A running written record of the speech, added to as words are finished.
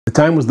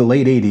The time was the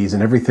late 80s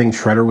and everything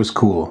shredder was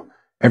cool.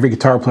 Every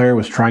guitar player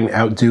was trying to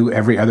outdo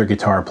every other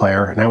guitar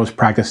player, and I was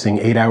practicing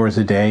 8 hours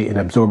a day and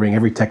absorbing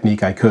every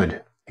technique I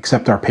could,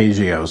 except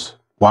arpeggios.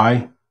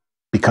 Why?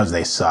 Because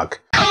they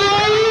suck.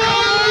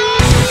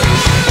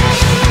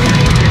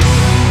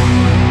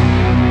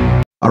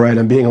 Alright,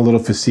 I'm being a little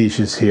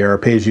facetious here.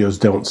 Arpeggios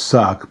don't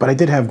suck, but I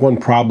did have one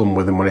problem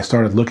with them when I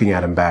started looking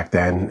at them back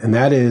then, and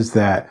that is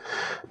that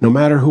no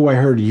matter who I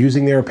heard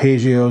using their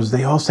arpeggios,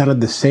 they all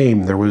sounded the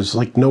same. There was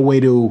like no way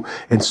to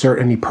insert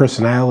any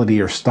personality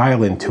or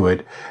style into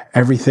it.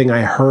 Everything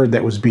I heard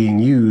that was being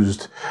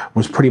used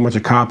was pretty much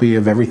a copy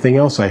of everything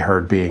else I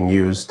heard being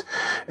used.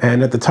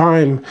 And at the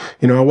time,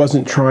 I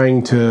wasn't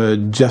trying to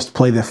just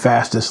play the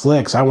fastest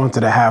licks. I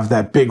wanted to have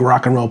that big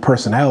rock and roll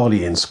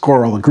personality and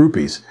score all the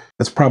groupies.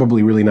 That's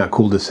probably really not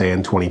cool to say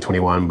in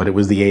 2021, but it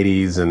was the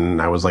 80s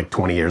and I was like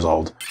 20 years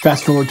old.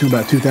 Fast forward to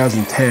about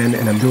 2010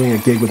 and I'm doing a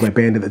gig with my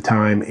band at the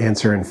time,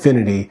 Answer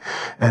Infinity,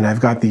 and I've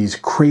got these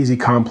crazy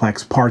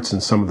complex parts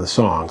in some of the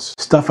songs.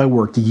 Stuff I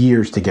worked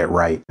years to get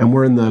right. And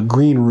we're in the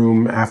green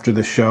room after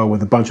the show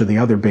with a bunch of the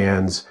other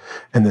bands,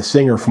 and the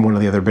singer from one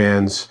of the other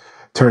bands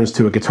turns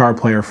to a guitar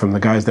player from the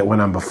guys that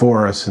went on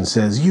before us and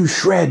says, "You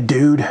shred,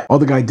 dude." All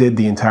the guy did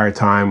the entire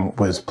time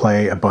was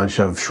play a bunch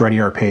of shreddy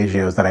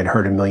arpeggios that I'd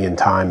heard a million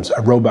times.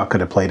 A robot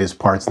could have played his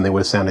parts and they would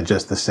have sounded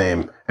just the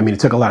same. I mean, it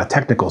took a lot of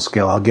technical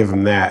skill, I'll give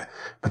him that,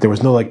 but there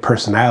was no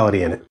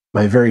personality in it.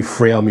 My very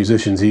frail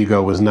musician's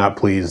ego was not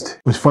pleased.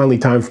 It was finally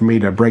time for me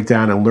to break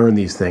down and learn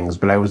these things,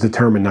 but I was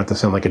determined not to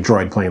sound like a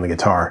droid playing the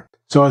guitar.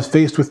 So I was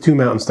faced with two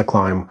mountains to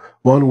climb.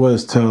 One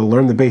was to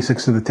learn the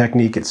basics of the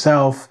technique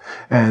itself,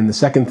 and the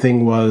second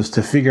thing was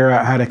to figure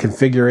out how to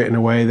configure it in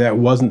a way that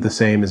wasn't the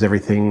same as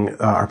everything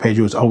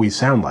arpeggios always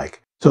sound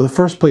like. So the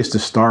first place to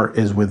start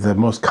is with the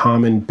most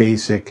common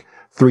basic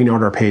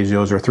three-note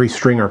arpeggios or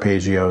three-string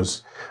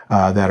arpeggios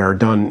that are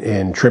done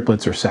in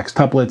triplets or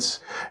sextuplets,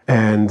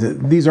 and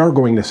these are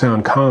going to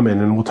sound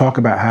common, and we'll talk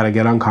about how to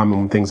get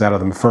uncommon things out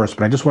of them first,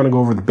 but I just want to go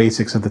over the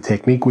basics of the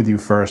technique with you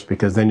first,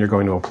 because then you're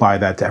going to apply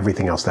that to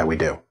everything else that we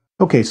do.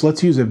 Okay, so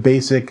let's use a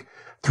basic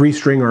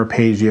three-string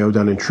arpeggio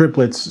done in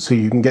triplets so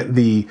you can get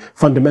the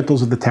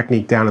fundamentals of the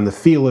technique down and the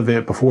feel of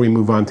it before we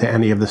move on to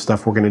any of the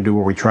stuff we're going to do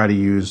where we try to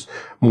use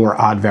more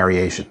odd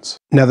variations.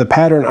 Now the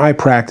pattern I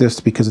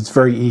practiced, because it's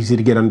very easy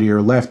to get under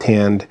your left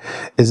hand,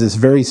 is this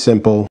very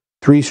simple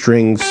 3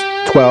 strings,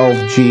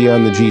 12 G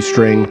on the G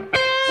string,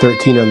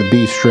 13 on the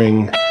B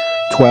string,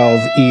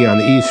 12 E on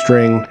the E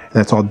string, and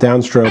that's all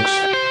downstrokes,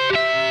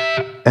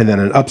 and then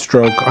an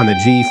upstroke on the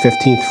G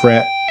 15th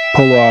fret,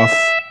 pull off,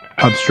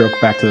 upstroke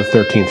back to the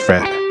 13th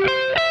fret.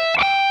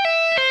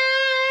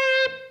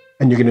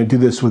 And you're going to do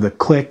this with a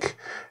click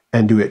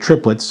and do it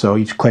triplets, so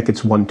each click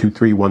it's 1, 2,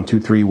 3, 1, 2,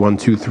 3, 1,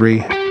 2,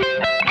 3.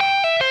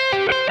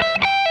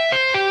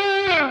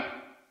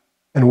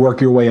 And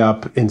work your way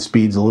up in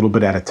speeds a little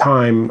bit at a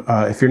time.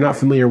 If you're not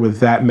familiar with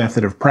that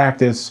method of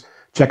practice,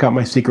 check out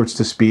my Secrets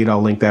to Speed.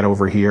 I'll link that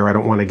over here. I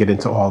don't want to get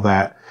into all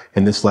that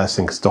in this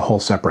lesson because it's a whole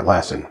separate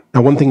lesson.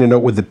 Now, one thing to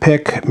note with the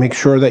pick, make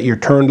sure that you're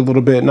turned a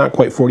little bit, not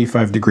quite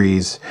 45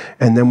 degrees.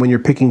 And then when you're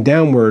picking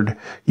downward,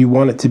 you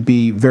want it to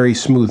be very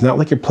smooth, not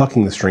like you're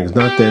plucking the strings,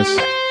 not this.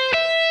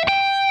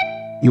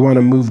 You want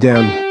to move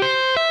down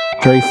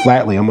very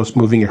flatly, almost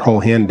moving your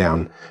whole hand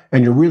down.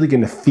 And you're really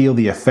going to feel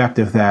the effect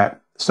of that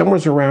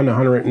somewhere around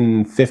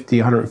 150,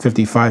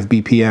 155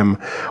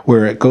 BPM,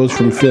 where it goes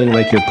from feeling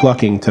like you're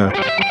plucking to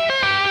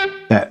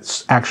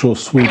that actual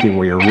sweeping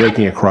where you're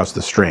raking across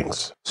the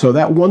strings. So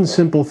that one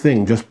simple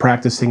thing, just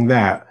practicing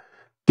that,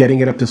 getting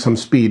it up to some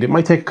speed, it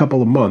might take a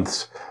couple of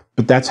months,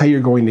 but that's how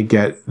you're going to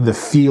get the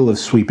feel of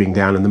sweeping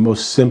down in the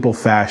most simple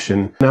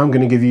fashion. Now I'm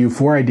going to give you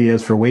 4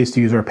 ideas for ways to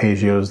use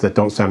arpeggios that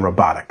don't sound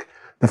robotic.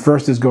 The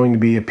first is going to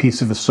be a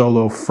piece of a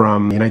solo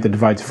from Unite the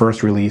Divide's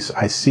first release,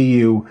 I See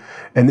You,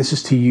 and this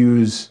is to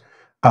use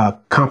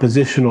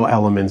compositional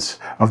elements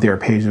of the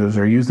arpeggios,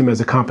 or use them as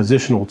a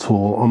compositional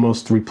tool,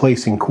 almost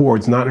replacing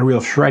chords, not in a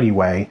real shreddy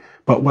way,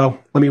 but well,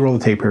 let me roll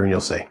the tape here and you'll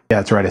see. Yeah,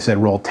 that's right, I said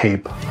roll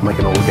tape. I'm like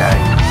an old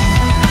guy.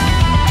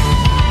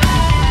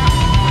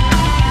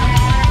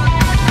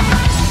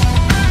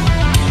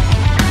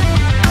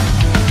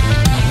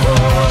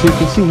 So you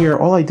can see here,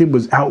 all I did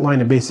was outline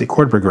a basic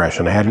chord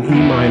progression. I had an E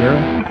minor,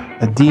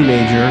 a D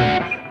major,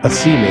 a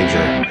C major,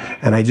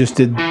 and I just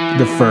did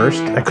the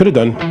first. I could have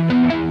done,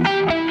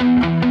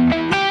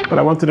 but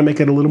I wanted to make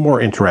it a little more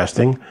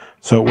interesting.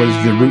 So it was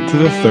the root to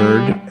the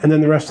third, and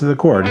then the rest of the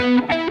chord,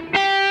 and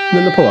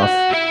then the pull off.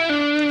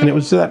 And it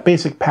was that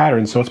basic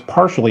pattern, so it's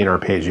partially an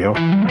arpeggio.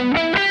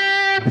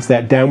 It's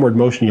that downward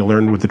motion you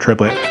learned with the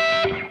triplet.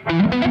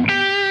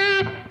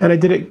 And I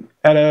did it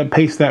at a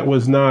pace that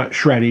was not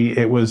shreddy.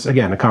 It was,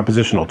 again, a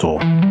compositional tool.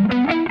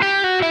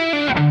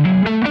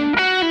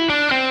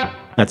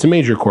 That's a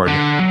major chord.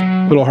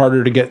 A little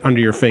harder to get under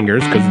your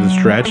fingers because of the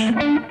stretch.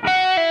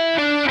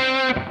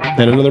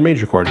 Then another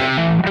major chord.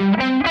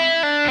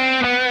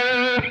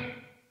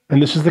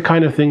 And this is the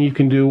kind of thing you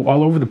can do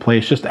all over the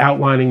place, just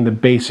outlining the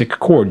basic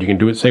chord. You can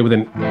do it, say, with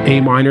an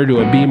A minor to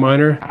a B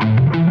minor.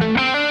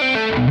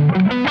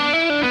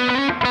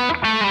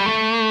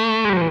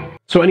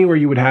 So anywhere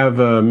you would have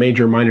a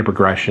major minor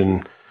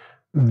progression,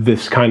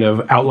 this kind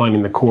of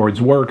outlining the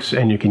chords works,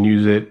 and you can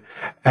use it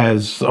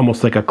as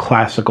almost like a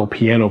classical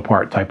piano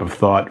part type of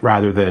thought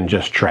rather than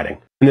just treading.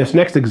 In this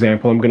next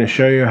example, I'm going to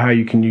show you how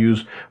you can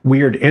use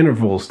weird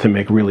intervals to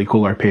make really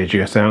cool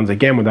arpeggio sounds,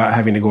 again without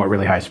having to go at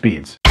really high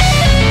speeds.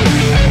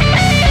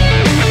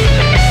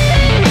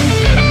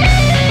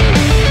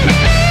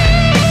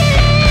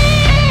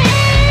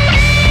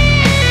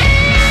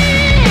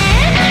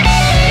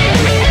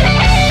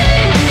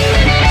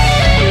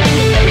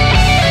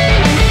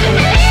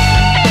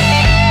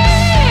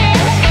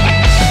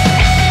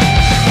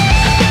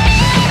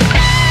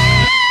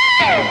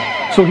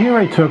 So here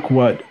I took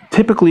what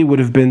typically would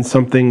have been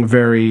something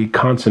very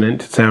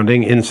consonant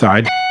sounding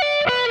inside,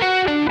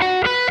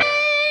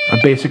 a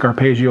basic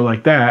arpeggio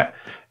like that,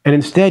 and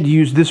instead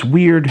used this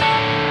weird,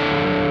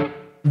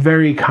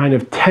 very kind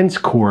of tense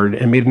chord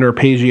and made an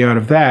arpeggio out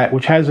of that,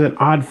 which has an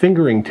odd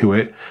fingering to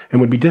it and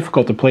would be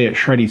difficult to play at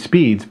shreddy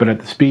speeds, but at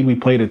the speed we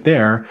played it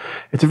there,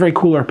 it's a very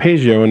cool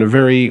arpeggio and a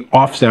very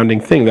off-sounding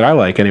thing that I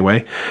like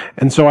anyway.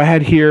 And so I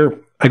had here,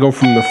 I go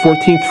from the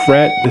 14th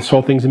fret, this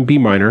whole thing's in B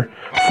minor,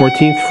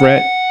 14th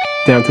fret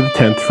down to the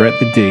 10th fret,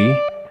 the D,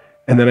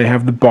 and then I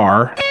have the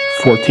bar,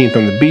 14th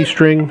on the B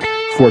string,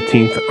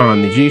 14th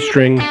on the G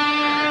string,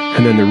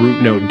 and then the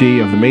root note D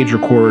of the major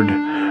chord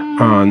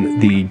on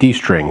the D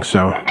string.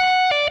 So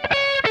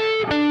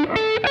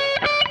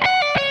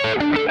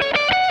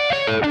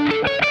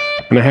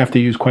and I have to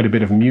use quite a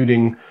bit of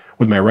muting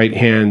with my right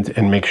hand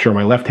and make sure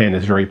my left hand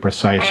is very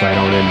precise so I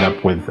don't end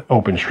up with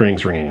open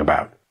strings ringing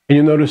about. And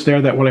you'll notice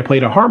there that when I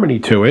played a harmony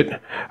to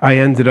it, I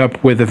ended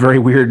up with a very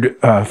weird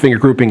finger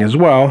grouping as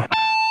well,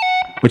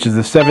 which is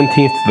the 17th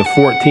to the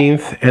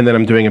 14th, and then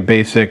I'm doing a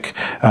basic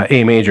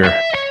A major.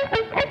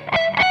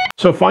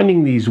 So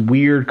finding these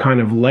weird kind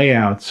of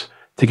layouts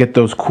to get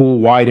those cool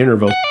wide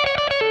intervals,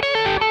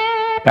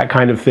 that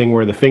kind of thing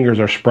where the fingers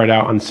are spread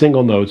out on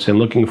single notes and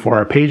looking for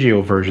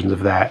arpeggio versions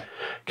of that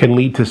can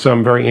lead to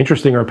some very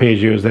interesting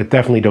arpeggios that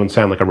definitely don't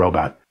sound like a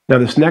robot. Now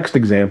this next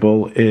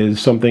example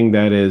is something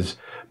that is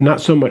not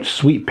so much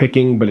sweep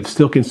picking, but it's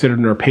still considered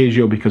an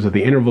arpeggio because of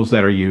the intervals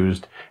that are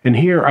used. And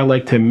here I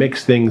like to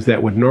mix things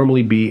that would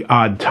normally be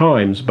odd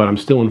times, but I'm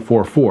still in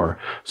 4/4.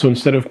 So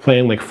instead of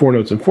playing like 4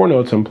 notes and 4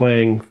 notes, I'm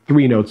playing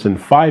 3 notes and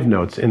 5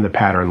 notes in the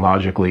pattern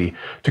logically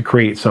to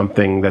create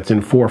something that's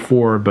in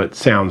 4/4 but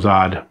sounds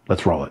odd.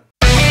 Let's roll it.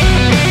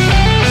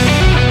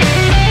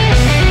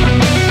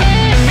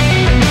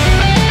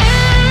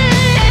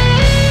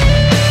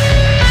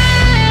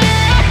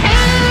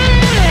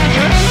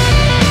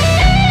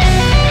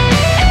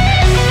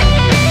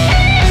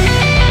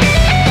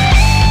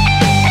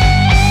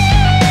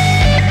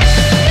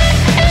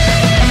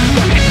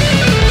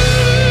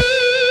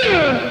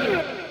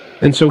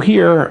 And so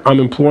here I'm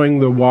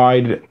employing the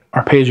wide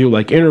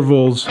arpeggio-like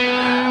intervals.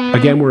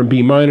 Again, we're in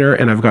B minor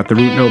and I've got the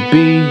root note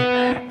B,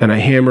 and I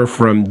hammer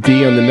from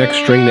D on the next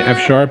string to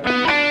F sharp,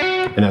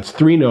 and that's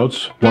 3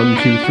 notes, 1,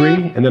 2,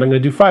 3, and then I'm going to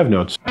do 5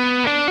 notes.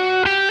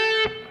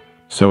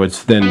 So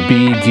it's then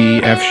B, D,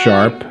 F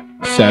sharp,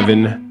 9,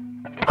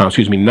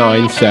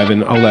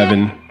 7,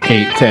 11,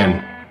 8,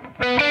 10.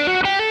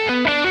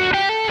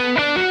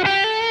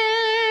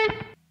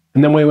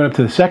 And then when we went up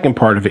to the second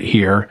part of it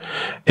here,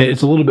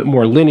 it's a little bit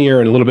more linear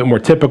and a little bit more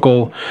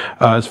typical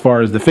as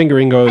far as the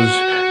fingering goes.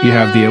 You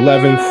have the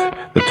 11th,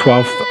 the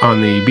 12th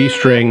on the B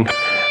string,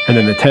 and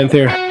then the 10th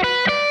here.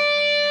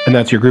 And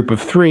that's your group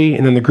of 3.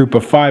 And then the group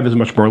of 5 is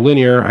much more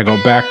linear. I go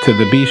back to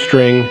the B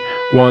string,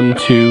 1,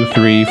 2,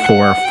 3,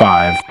 4,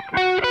 5.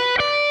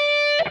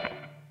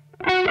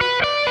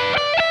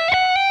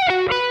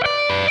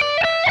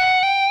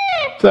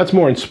 So that's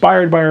more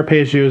inspired by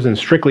arpeggios and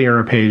strictly an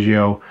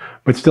arpeggio,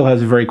 but still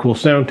has a very cool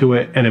sound to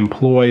it and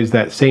employs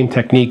that same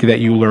technique that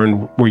you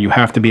learned where you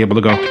have to be able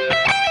to go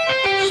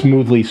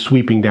smoothly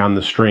sweeping down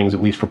the strings,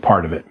 at least for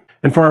part of it.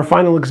 And for our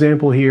final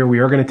example here, we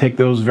are going to take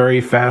those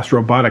very fast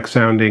robotic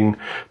sounding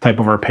type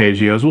of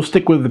arpeggios. We'll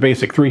stick with the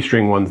basic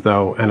 3-string ones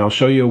though, and I'll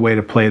show you a way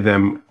to play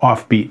them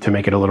offbeat to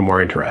make it a little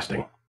more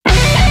interesting.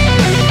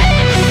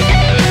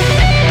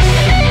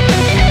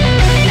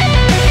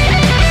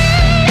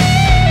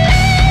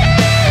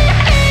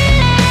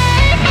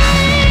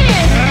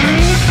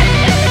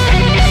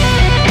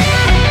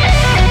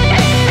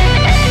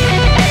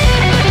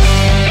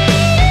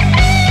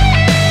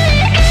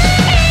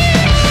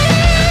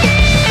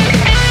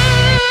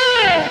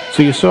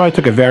 So you saw I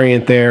took a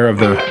variant there of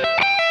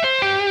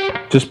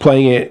just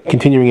playing it,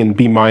 continuing in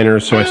B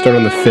minor. So I start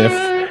on the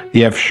 5th,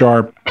 the F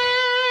sharp,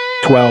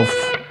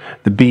 12th,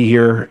 the B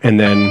here, and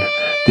then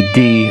the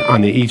D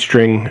on the E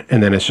string,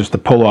 and then it's just the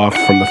pull off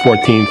from the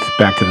 14th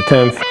back to the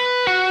 10th.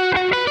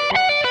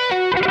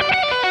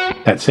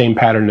 That same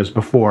pattern as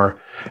before.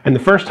 And the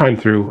first time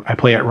through, I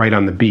play it right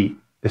on the beat.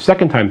 The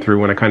second time through,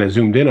 when I kind of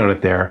zoomed in on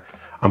it there,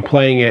 I'm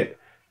playing it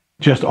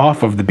just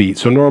off of the beat.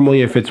 So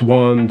normally if it's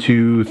 1,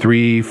 2,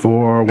 3,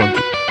 4, 1,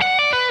 2,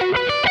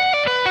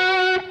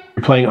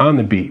 you're playing on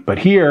the beat. But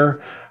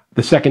here,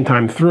 the second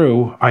time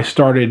through, I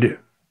started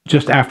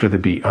just after the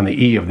beat, on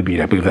the E of the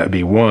beat. I believe that would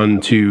be 1,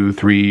 2,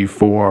 3,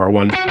 4,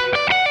 1.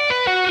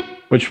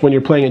 Which when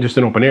you're playing it just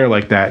in open air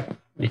like that,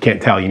 you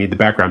can't tell. You need the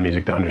background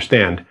music to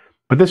understand.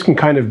 But this can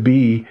kind of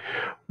be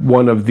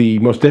one of the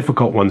most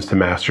difficult ones to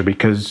master,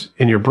 because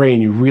in your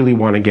brain you really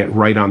want to get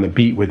right on the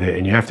beat with it,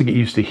 and you have to get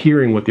used to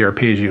hearing what the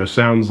arpeggio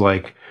sounds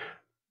like,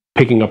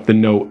 picking up the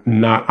note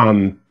not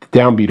on the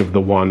downbeat of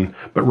the 1,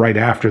 but right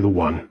after the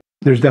 1.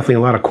 There's definitely a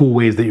lot of cool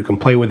ways that you can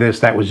play with this.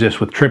 That was just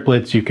with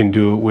triplets. You can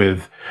do it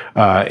with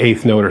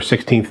 8th note or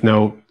 16th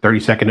note,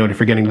 32nd note if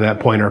you're getting to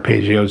that point,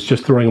 arpeggios,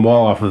 just throwing them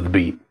all off of the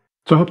beat.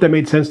 So I hope that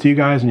made sense to you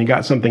guys and you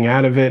got something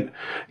out of it.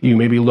 You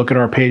maybe look at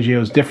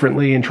arpeggios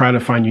differently and try to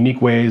find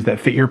unique ways that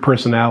fit your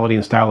personality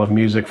and style of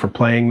music for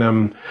playing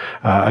them.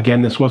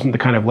 Again, this wasn't the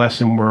kind of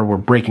lesson where we're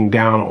breaking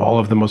down all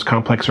of the most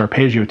complex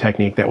arpeggio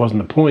technique. That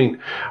wasn't the point.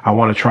 I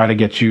want to try to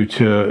get you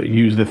to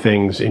use the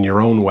things in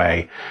your own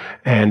way.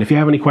 And if you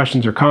have any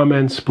questions or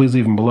comments, please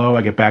leave them below.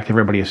 I get back to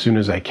everybody as soon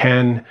as I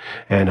can.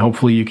 And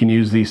hopefully you can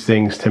use these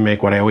things to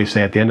make what I always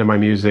say at the end of my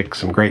music,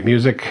 some great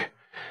music.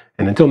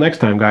 And until next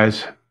time,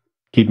 guys,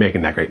 keep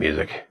making that great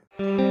music.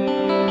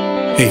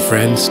 Hey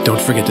friends, don't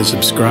forget to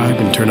subscribe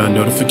and turn on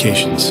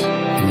notifications.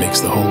 It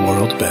makes the whole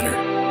world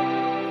better.